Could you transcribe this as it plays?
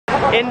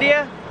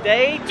India,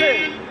 day 2.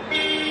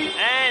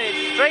 And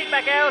it's straight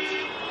back out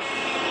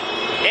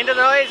into the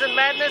noise and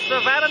madness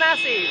of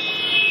Varanasi.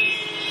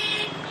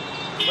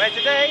 Where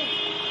today,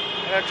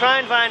 I'm going to try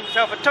and find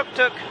myself a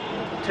tuk-tuk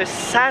to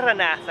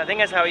Sarnath, I think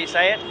that's how you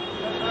say it.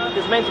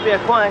 It's meant to be a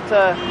quiet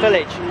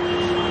village.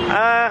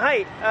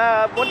 Hi,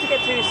 want to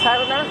get to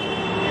Sarnath?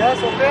 Yes,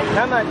 okay.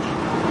 How much?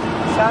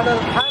 Saddle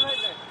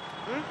 500.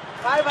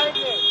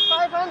 500.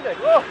 500?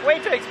 Whoa, way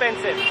too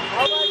expensive.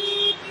 How much?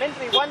 Meant to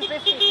be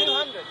 150,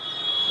 200.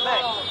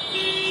 Max.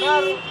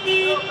 Sir,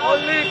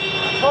 only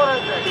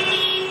 400.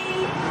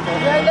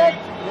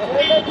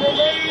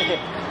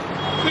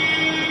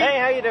 Hey,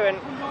 how you doing?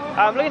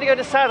 I'm looking to go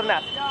to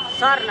Sarnath.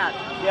 Sarnath.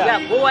 Yeah.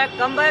 Yeah, go back,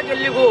 come back, and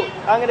you go.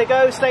 I'm going to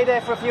go stay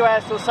there for a few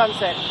hours till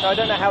sunset, so I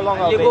don't know how long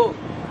I'll be. Go.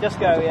 Just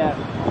go, yeah.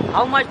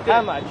 How much? Pay?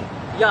 How much?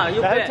 Yeah, you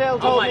the pay. hotel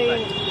told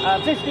me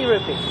 50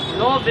 rupees.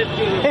 No 50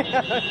 rupees.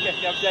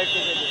 Okay, I'm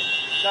joking with you.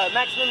 So,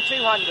 maximum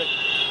 200.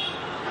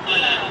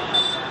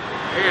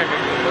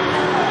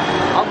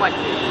 How much?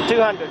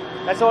 200.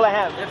 That's all I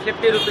have.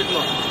 50 rupees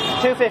more.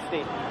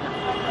 250.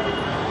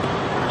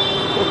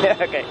 Yeah.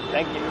 Okay,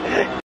 thank you.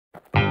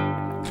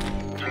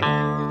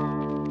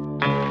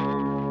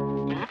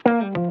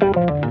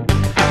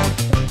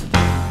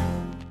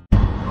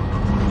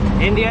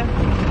 India,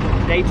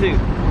 day 2.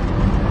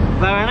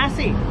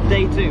 Varanasi,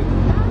 day 2.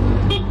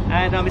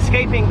 And I'm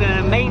escaping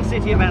the main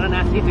city of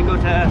Varanasi to go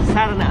to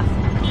Sarnath,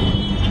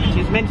 which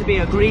is meant to be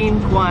a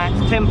green, quiet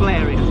temple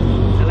area.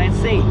 So let's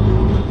see.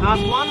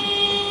 Last one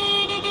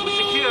was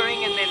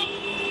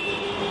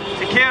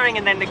securing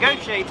and then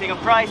negotiating a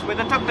price with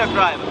a tuk-tuk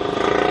driver.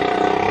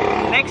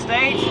 Next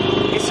stage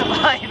is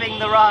surviving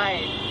the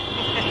ride.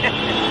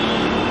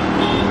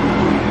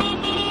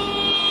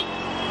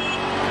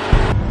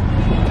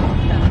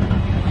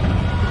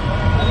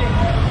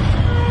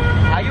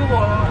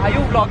 Are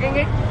you vlogging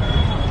it?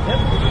 Yep.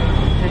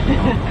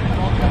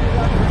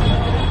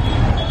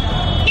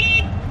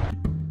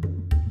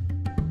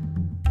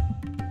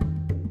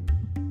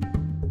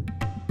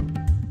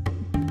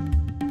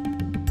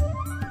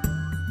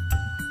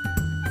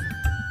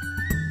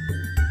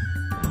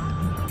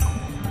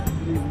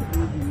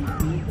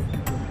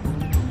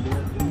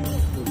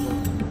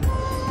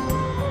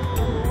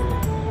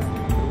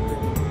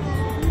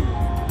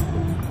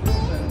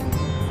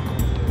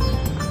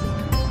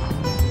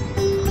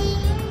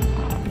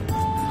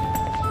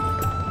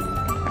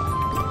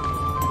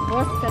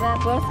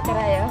 Bos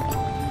kera ya.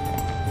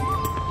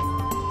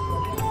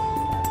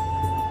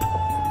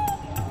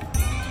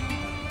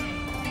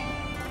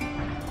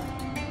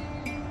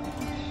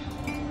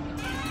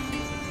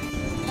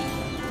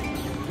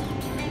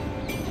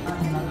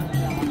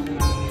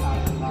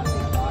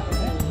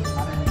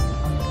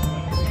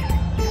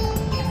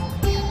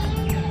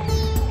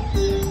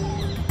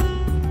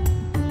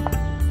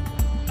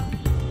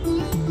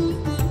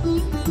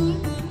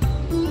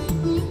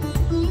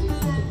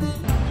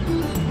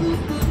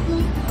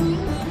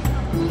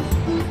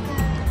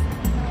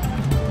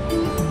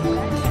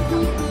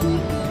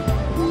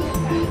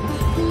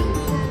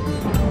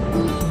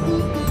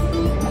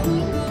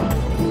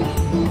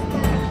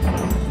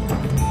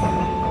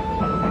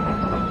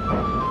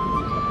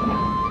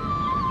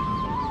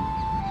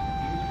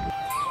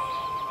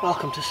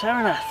 Welcome to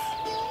Sarnath.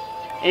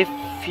 If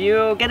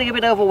you're getting a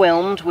bit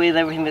overwhelmed with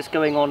everything that's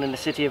going on in the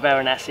city of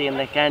Varanasi and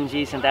the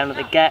Ganges and down at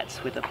the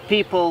Ghats with the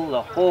people,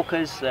 the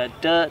hawkers, the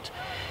dirt,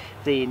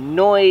 the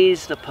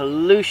noise, the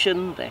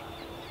pollution,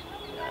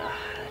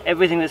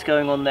 everything that's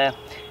going on there,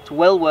 it's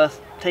well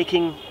worth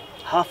taking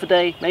half a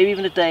day, maybe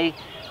even a day,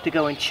 to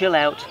go and chill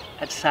out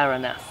at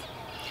Sarnath.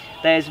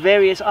 There's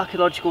various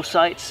archaeological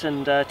sites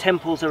and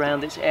temples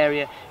around this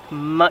area,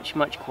 much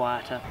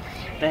quieter.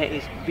 There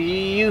is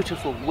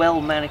beautiful,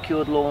 well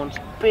manicured lawns,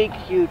 big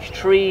huge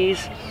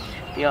trees,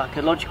 the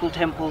archaeological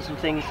temples and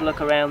things to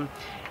look around,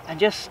 and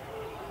just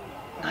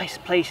nice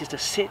places to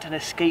sit and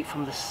escape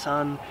from the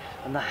sun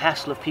and the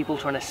hassle of people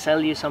trying to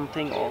sell you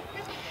something. Or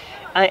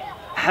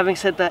having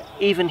said that,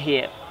 even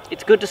here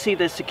it's good to see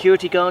there's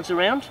security guards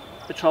around,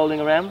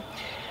 patrolling around.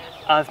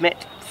 I've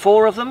met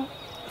 4 of them.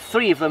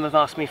 3 of them have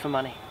asked me for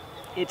money.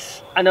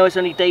 I know it's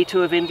only day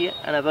 2 of India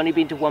and I've only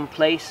been to one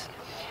place,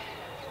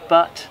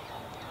 but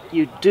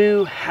you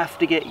do have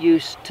to get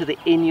used to the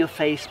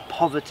in-your-face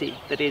poverty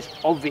that is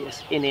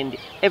obvious in India.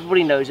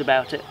 Everybody knows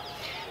about it.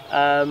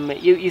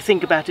 You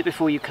think about it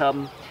before you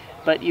come,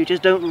 but you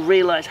just don't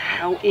realize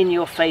how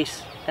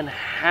in-your-face and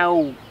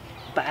how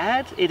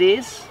bad it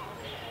is,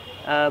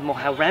 or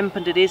how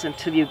rampant it is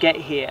until you get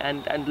here,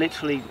 and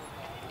literally,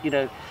 you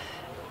know,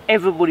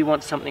 everybody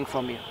wants something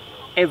from you.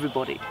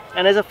 Everybody.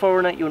 And as a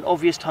foreigner, you're an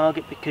obvious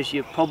target because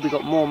you've probably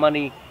got more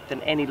money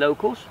than any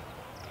locals.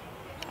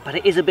 But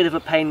it is a bit of a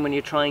pain when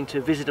you're trying to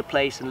visit a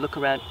place and look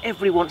around.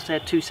 Everybody wants their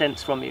 2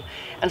 cents from you.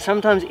 And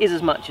sometimes it is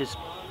as much as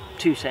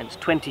 2 cents,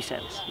 20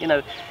 cents. You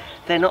know,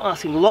 they're not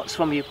asking lots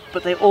from you,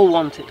 but they all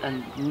want it,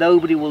 and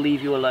nobody will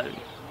leave you alone.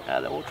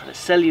 They're all trying to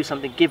sell you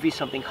something, give you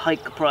something,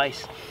 hike the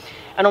price.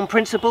 And on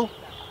principle,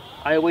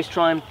 I always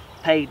try and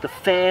pay the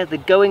fare, the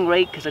going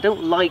rate, because I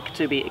don't like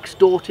to be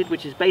extorted,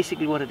 which is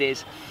basically what it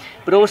is.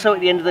 But also at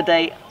the end of the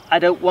day, I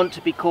don't want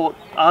to be caught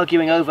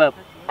arguing over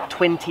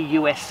 20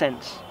 US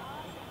cents.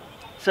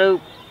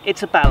 So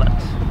it's a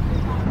balance.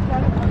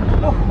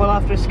 Oh, well,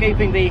 after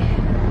escaping the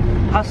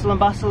hustle and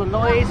bustle and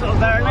noise of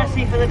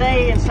Varanasi for the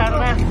day in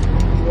Sarnath,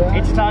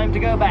 it's time to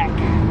go back.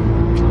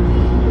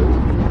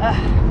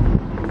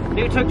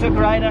 New tuk-tuk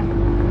rider,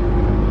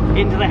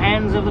 into the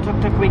hands of the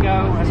tuk-tuk we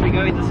go as we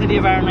go into the city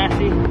of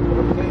Varanasi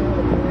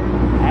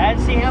and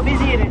see how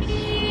busy it is.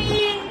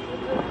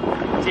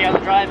 See how the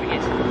driving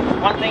is.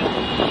 One thing,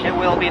 it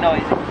will be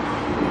noisy.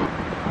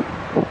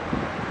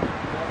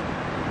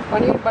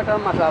 Paneer butter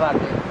masala.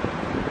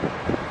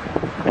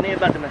 Paneer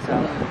butter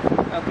masala.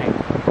 Okay.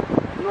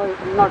 No,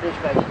 not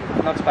spicy.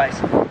 Not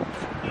spicy.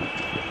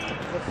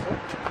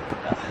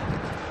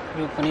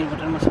 New paneer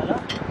butter masala.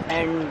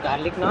 And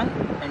garlic naan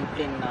and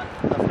plain naan.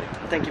 Lovely.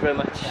 Thank you very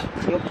much.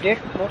 Yeah. Your plate,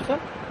 more sir?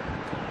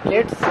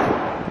 Plates?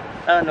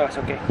 No, it's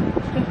okay.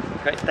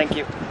 Great, thank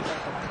you.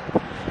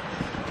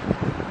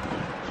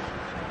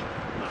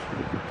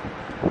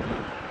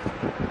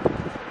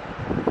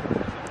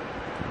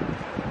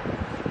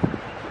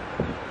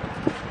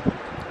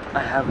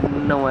 I have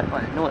no idea.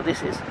 I know what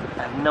this is.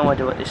 I have no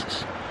idea what this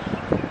is.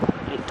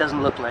 It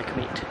doesn't look like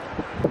meat.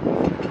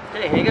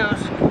 Okay, here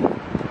goes.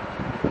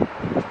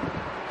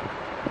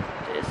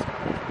 There's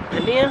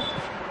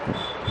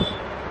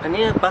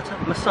paneer butter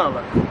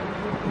masala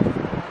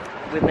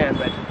with naan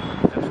bread.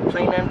 There's some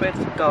plain naan bread,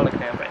 some garlic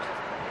naan bread.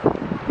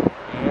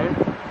 And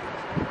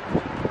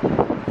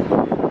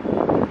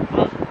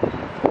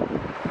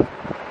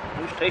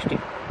it's tasty.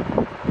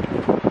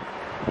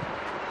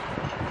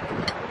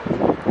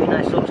 Very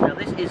nice sauce. Now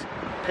this is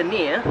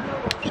paneer.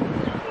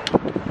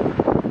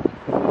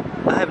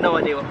 I have no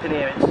idea what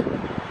paneer is.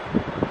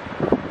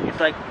 It's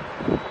like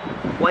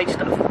white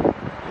stuff.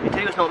 They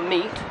tell you it's not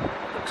meat.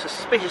 Looks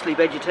suspiciously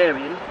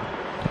vegetarian.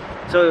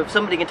 So if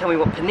somebody can tell me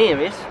what paneer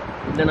is,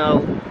 then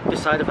I'll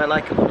decide if I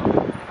like it or not.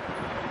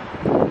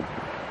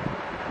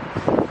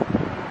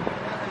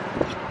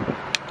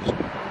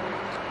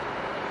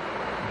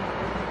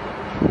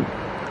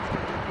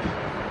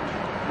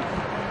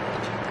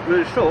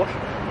 Really short.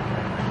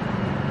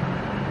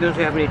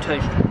 Doesn't have any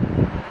taste.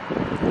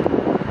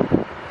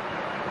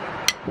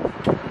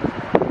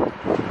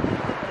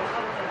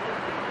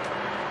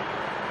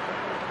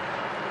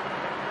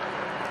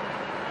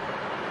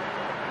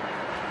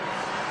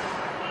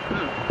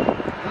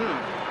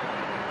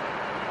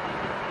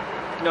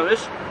 Now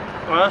this,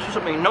 I'll ask for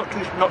something not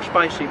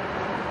spicy,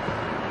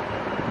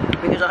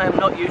 because I am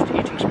not used to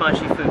eating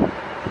spicy food.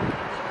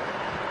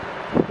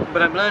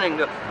 But I'm learning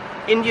that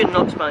Indian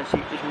not spicy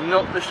is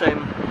not the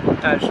same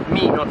as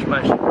me not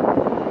spicy.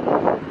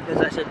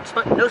 As I said,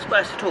 no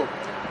spice at all.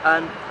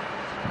 And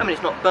I mean,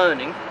 it's not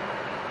burning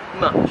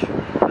much.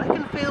 I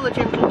can feel a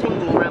gentle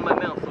tingle around my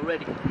mouth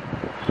already.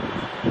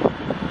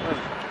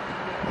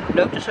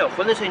 Note to self,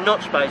 when they say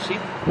not spicy,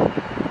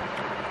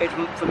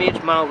 for me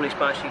it's mildly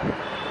spicy.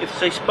 If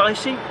they say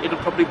spicy, it'll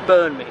probably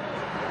burn me.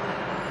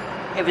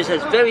 If it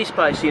says very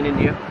spicy in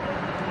India,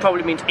 it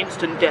probably means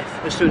instant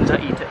death as soon as I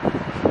eat it.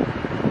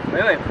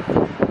 Anyway,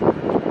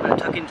 I'm going to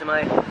tuck into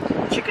my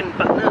chicken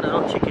butter,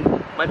 no, not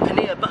chicken, my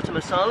paneer butter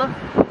masala.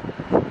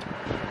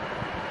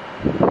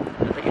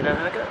 I'll let you know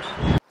how it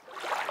goes.